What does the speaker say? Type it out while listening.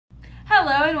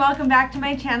Hello and welcome back to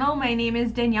my channel. My name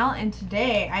is Danielle and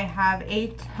today I have a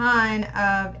ton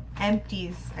of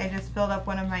empties. I just filled up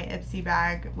one of my Ipsy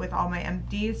bag with all my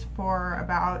empties for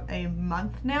about a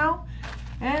month now,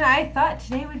 and I thought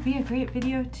today would be a great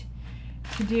video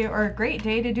to do, or a great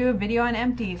day to do a video on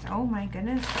empties. Oh my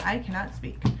goodness, I cannot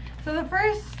speak. So the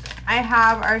first I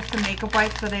have are some makeup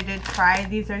wipes that I did try.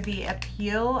 These are the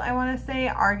Appeal, I want to say,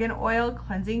 Argan Oil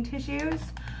Cleansing Tissues.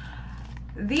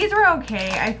 These were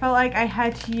okay. I felt like I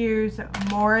had to use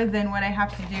more than what I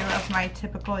have to do of my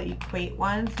typical Equate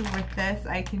ones. With this,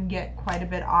 I can get quite a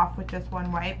bit off with just one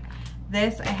wipe.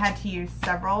 This, I had to use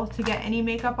several to get any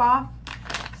makeup off.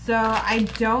 So I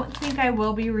don't think I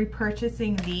will be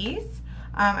repurchasing these.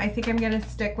 I think I'm going to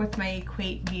stick with my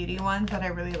Equate Beauty ones that I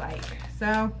really like.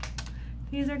 So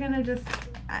these are going to just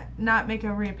not make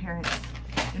a reappearance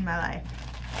in my life.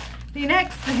 The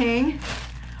next thing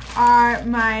are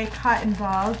my cotton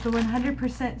balls, the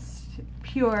 100%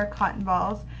 pure cotton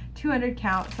balls, 200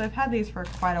 count. So I've had these for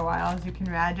quite a while, as you can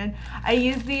imagine. I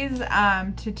use these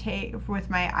to take with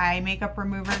my eye makeup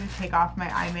remover to take off my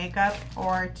eye makeup,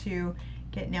 or to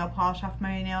get nail polish off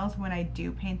my nails when I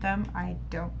do paint them. I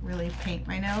don't really paint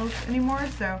my nails anymore,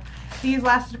 so these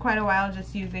lasted quite a while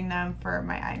just using them for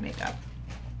my eye makeup.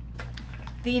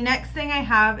 The next thing I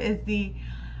have is the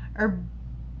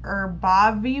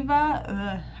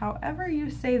Herbaviva, however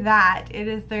you say that. It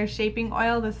is their shaping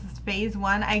oil. This is phase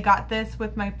 1. I got this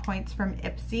with my points from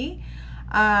Ipsy.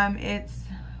 It's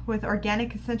with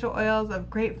organic essential oils of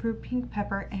grapefruit, pink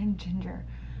pepper, and ginger.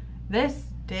 This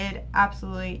did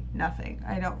absolutely nothing.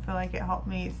 I don't feel like it helped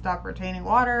me stop retaining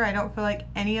water. I don't feel like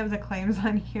any of the claims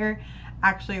on here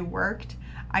actually worked.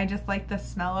 I just like the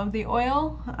smell of the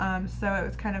oil, so it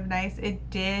was kind of nice.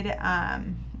 It did, I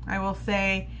will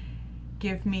say,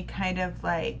 give me kind of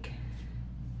like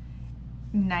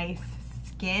nice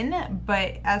skin,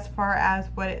 but as far as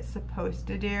what it's supposed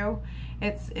to do,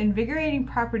 its invigorating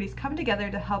properties come together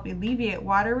to help alleviate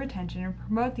water retention and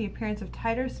promote the appearance of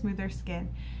tighter, smoother skin.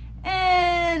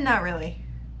 And not really.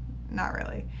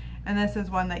 And this is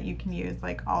one that you can use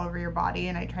like all over your body,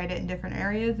 and I tried it in different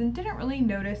areas and didn't really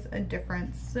notice a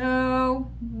difference, so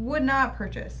would not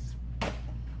purchase.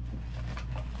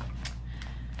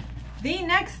 The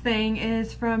next thing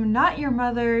is from Not Your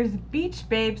Mother's Beach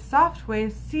Babe Soft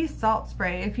Wave Sea Salt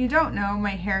Spray. If you don't know,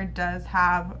 my hair does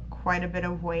have quite a bit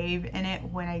of wave in it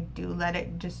when I do let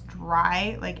it just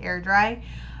dry, like air dry.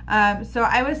 So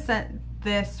I was sent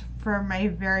this for my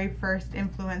very first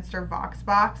Influencer Vox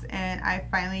box, and I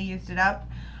finally used it up.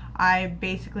 I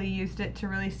basically used it to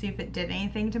really see if it did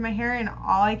anything to my hair, and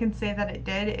all I can say that it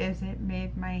did is it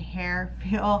made my hair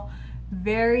feel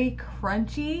very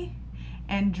crunchy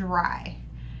and dry.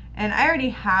 And I already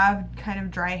have kind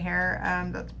of dry hair.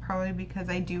 That's probably because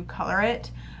I do color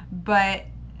it, but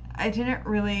I don't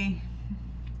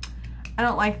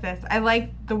like this. I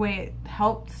like the way it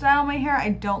helped style my hair. I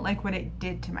don't like what it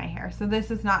did to my hair. So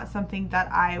this is not something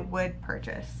that I would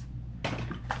purchase.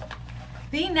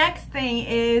 The next thing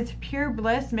is Pure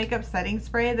Bliss Makeup Setting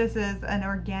Spray. This is an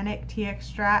organic tea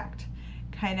extract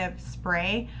kind of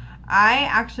spray. I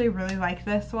actually really like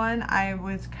this one. I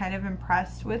was kind of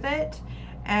impressed with it,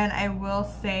 and I will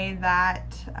say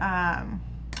that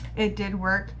it did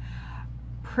work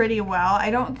pretty well.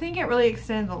 I don't think it really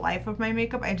extended the life of my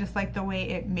makeup. I just like the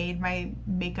way it made my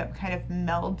makeup kind of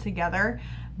meld together.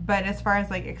 But as far as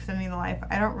like extending the life,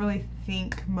 I don't really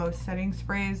think most setting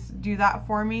sprays do that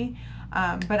for me.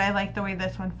 But I like the way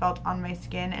this one felt on my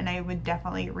skin, and I would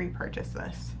definitely repurchase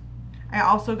this. I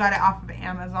also got it off of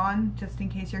Amazon, just in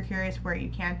case you're curious where you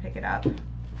can pick it up.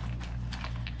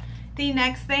 The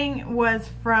next thing was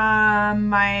from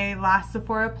my last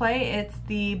Sephora play. It's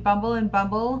the Bumble and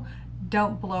Bumble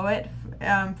Don't Blow It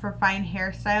for Fine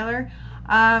Hair Styler.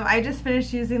 I just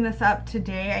finished using this up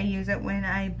today. I use it when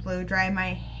I blow dry my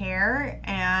hair,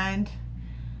 and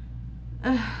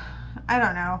I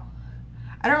don't know.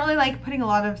 I don't really like putting a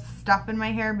lot of stuff in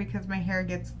my hair because my hair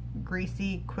gets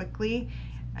greasy quickly.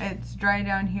 It's dry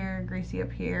down here, greasy up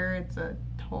here. It's a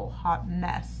whole hot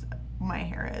mess, my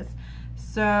hair is.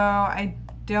 So I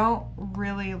don't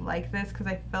really like this because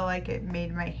I feel like it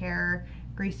made my hair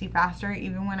greasy faster,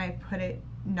 even when I put it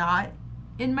not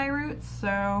in my roots.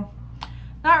 So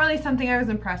not really something I was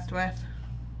impressed with.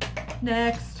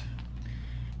 Next.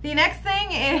 The next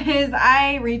thing is,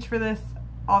 I reach for this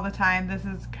all the time. This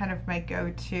is kind of my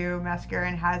go-to mascara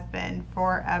and has been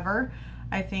forever.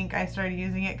 I think I started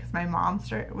using it because my mom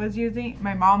was using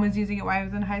it while I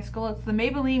was in high school. It's the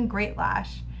Maybelline Great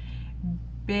Lash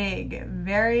Big,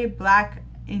 very black,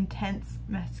 intense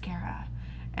mascara.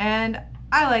 And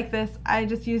I like this. I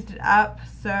just used it up,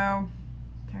 so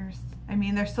I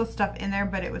mean, there's still stuff in there,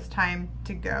 but it was time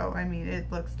to go. I mean,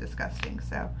 it looks disgusting.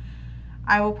 So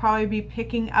I will probably be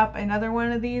picking up another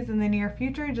one of these in the near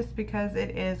future just because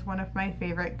it is one of my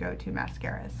favorite go-to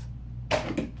mascaras.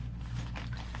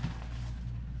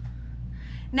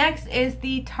 Next is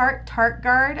the Tarte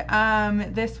Guard.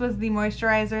 This was the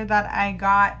moisturizer that I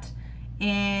got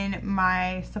in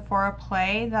my Sephora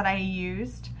Play that I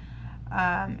used.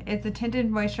 It's a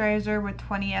tinted moisturizer with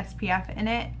 20 SPF in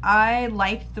it. I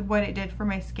liked what it did for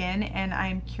my skin, and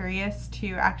I'm curious to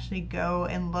actually go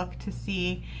and look to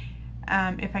see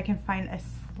if I can find a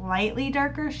slightly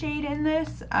darker shade in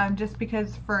this, just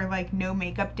because for like no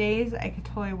makeup days, I could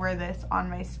totally wear this on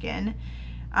my skin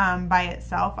by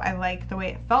itself. I like the way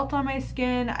it felt on my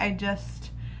skin.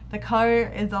 The color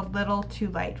is a little too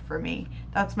light for me.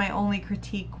 That's my only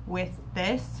critique with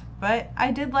this, but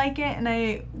I did like it and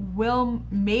I will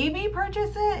maybe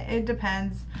purchase it. It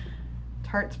depends.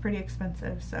 Tarte's pretty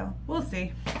expensive, so we'll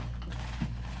see.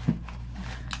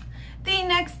 The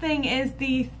next thing is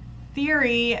the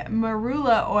Theory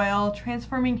Marula Oil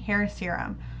Transforming Hair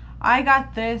Serum. I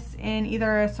got this in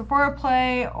either a Sephora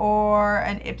Play or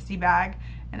an Ipsy bag,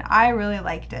 and I really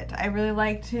liked it. I really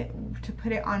liked to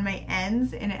put it on my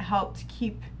ends, and it helped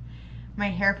keep my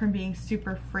hair from being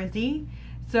super frizzy.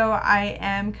 So I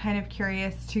am kind of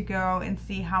curious to go and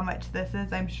see how much this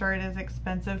is. I'm sure it is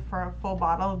expensive for a full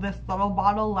bottle. This little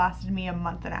bottle lasted me a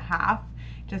month and a half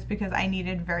just because I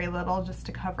needed very little just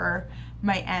to cover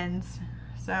my ends.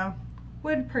 So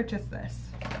would purchase this.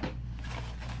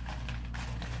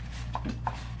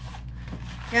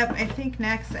 Yep, I think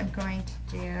next I'm going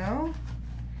to do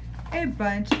a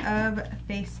bunch of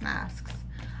face masks.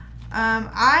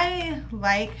 I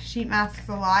like sheet masks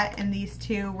a lot, and these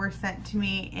two were sent to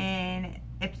me in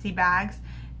Ipsy bags.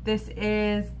 This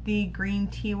is the green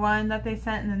tea one that they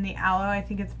sent, and then the aloe, I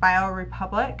think it's Bio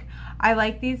Republic. I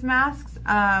like these masks.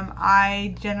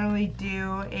 I generally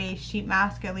do a sheet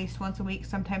mask at least once a week,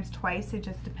 sometimes twice. It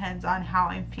just depends on how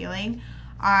I'm feeling.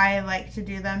 I like to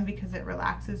do them because it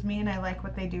relaxes me, and I like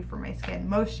what they do for my skin.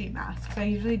 Most sheet masks. I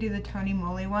usually do the Tony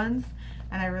Moly ones,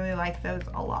 and I really like those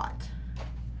a lot.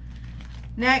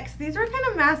 Next, these were kind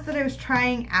of masks that I was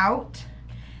trying out.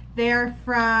 They're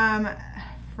from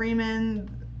Freeman,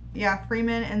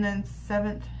 and then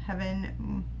Seventh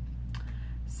Heaven.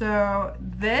 So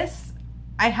this,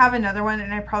 I have another one,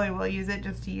 and I probably will use it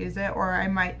just to use it, or I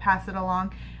might pass it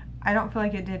along. I don't feel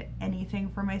like it did anything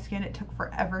for my skin. It took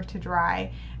forever to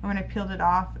dry, and when I peeled it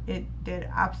off, it did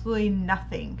absolutely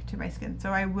nothing to my skin.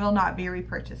 So I will not be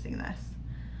repurchasing this.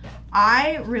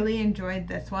 I really enjoyed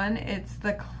this one. It's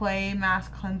the Clay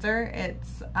Mask Cleanser.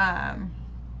 It's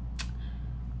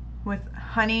with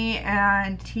honey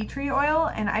and tea tree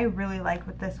oil, and I really like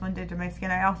what this one did to my skin.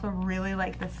 I also really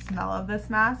like the smell of this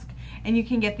mask, and you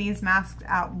can get these masks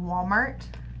at Walmart.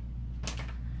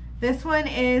 This one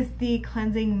is the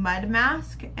Cleansing Mud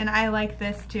Mask, and I like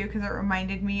this too because it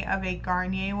reminded me of a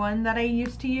Garnier one that I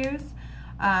used to use.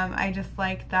 I just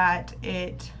like that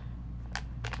it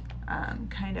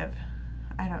kind of,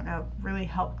 I don't know, really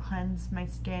helped cleanse my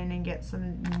skin and get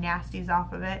some nasties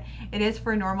off of it. It is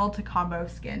for normal to combo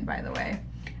skin, by the way,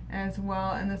 as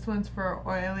well, and this one's for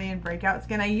oily and breakout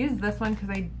skin. I used this one because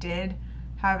I did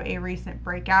have a recent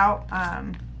breakout,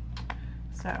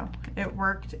 so it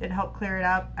worked. It helped clear it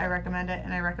up. I recommend it,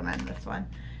 and I recommend this one.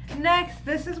 Next,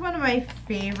 this is one of my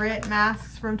favorite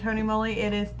masks from Tony Moly.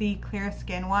 It is the Clear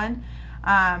Skin one.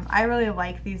 I really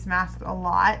like these masks a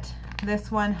lot.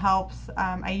 This one helps.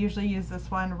 I usually use this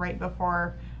one right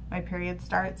before my period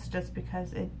starts just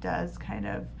because it does kind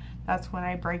of, that's when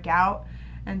I break out.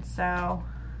 And so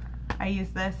I use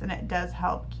this, and it does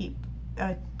help keep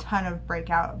a ton of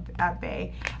breakout at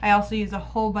bay. I also use a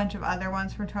whole bunch of other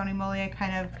ones from Tony Moly. I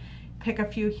kind of pick a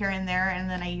few here and there, and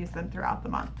then I use them throughout the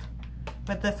month.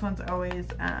 But this one's always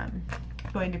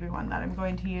going to be one that I'm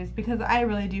going to use because I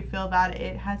really do feel that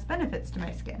it has benefits to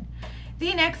my skin.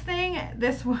 The next thing,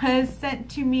 this was sent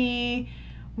to me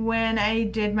when I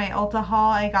did my Ulta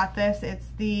haul. I got this. It's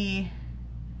the,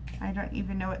 I don't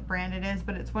even know what brand it is,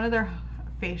 but it's one of their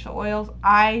facial oils.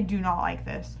 I do not like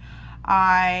this.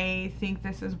 I think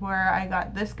this is where I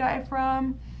got this guy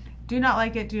from. Do not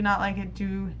like it, do not like it,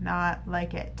 do not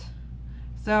like it.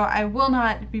 So I will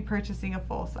not be purchasing a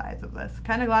full size of this.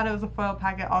 Kind of glad it was a foil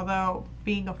packet, although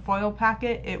being a foil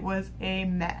packet, it was a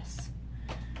mess.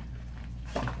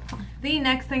 The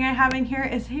next thing I have in here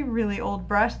is a really old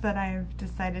brush that I've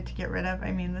decided to get rid of.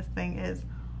 I mean, this thing is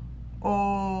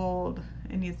old.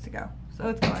 It needs to go. So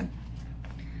it's going.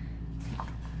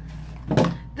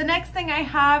 The next thing I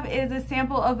have is a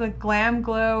sample of the Glam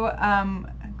Glow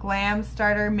Glam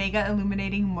Starter Mega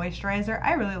Illuminating Moisturizer.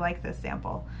 I really like this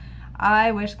sample.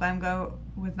 I wish Glam Glow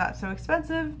was not so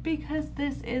expensive because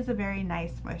this is a very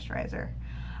nice moisturizer.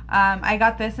 I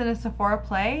got this in a Sephora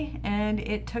Play and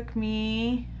it took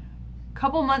me a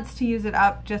couple months to use it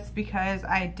up just because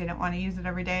I didn't want to use it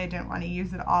every day. I didn't want to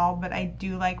use it all, but I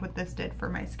do like what this did for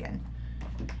my skin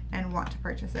and want to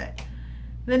purchase it.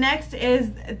 The next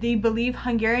is the Believe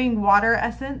Hungarian Water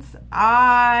Essence.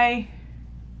 I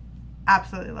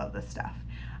absolutely love this stuff.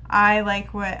 I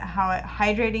like how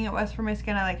hydrating it was for my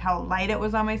skin. I like how light it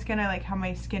was on my skin. I like how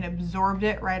my skin absorbed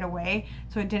it right away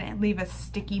so it didn't leave a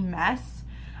sticky mess.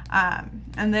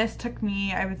 And this took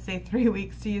me, I would say, 3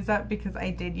 weeks to use up because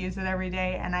I did use it every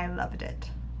day and I loved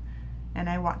it. And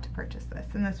I want to purchase this.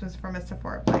 And this was from a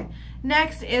Sephora Play.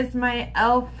 Next is my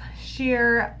e.l.f.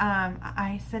 Sheer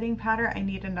Eye Setting Powder. I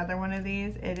need another one of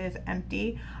these. It is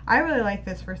empty. I really like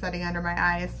this for setting under my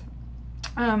eyes.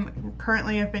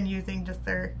 Currently I've been using just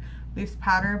their loose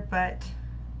powder, but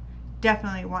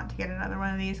definitely want to get another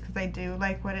one of these because I do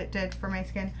like what it did for my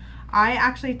skin. I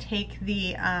actually take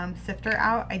the sifter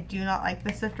out. I do not like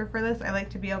the sifter for this. I like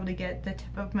to be able to get the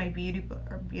tip of my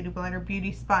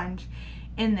beauty sponge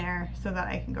in there so that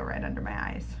I can go right under my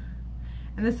eyes.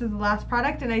 And this is the last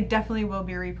product and I definitely will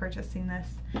be repurchasing this.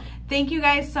 Thank you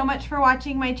guys so much for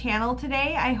watching my channel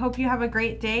today. I hope you have a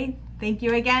great day. Thank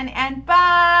you again and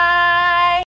bye!